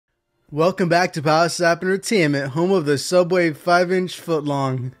Welcome back to PowahSlap Entertainment, home of the Subway 5-inch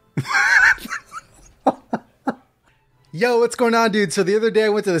footlong. Yo, what's going on, dude? So the other day I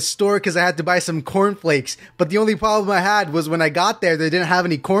went to the store because I had to buy some cornflakes, but the only problem I had was when I got there, they didn't have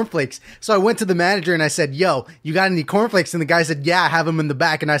any cornflakes. So I went to the manager and I said, yo, you got any cornflakes? And the guy said, yeah, I have them in the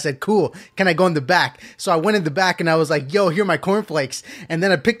back. And I said, cool, can I go in the back? So I went in the back and I was like, yo, here are my cornflakes. And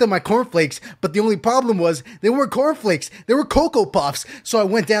then I picked up my cornflakes, but the only problem was they weren't cornflakes, they were Cocoa Puffs. So I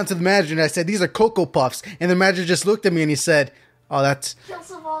went down to the manager and I said, these are Cocoa Puffs. And the manager just looked at me and he said, oh, that's... Kill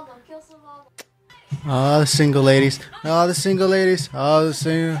some of them, kill some of them. All the single ladies, all the single ladies, all the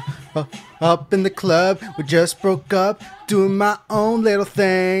single... up in the club, we just broke up, doing my own little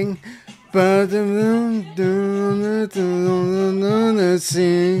thing.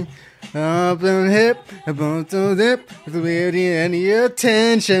 Sing up and hip, about to dip, without any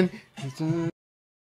attention.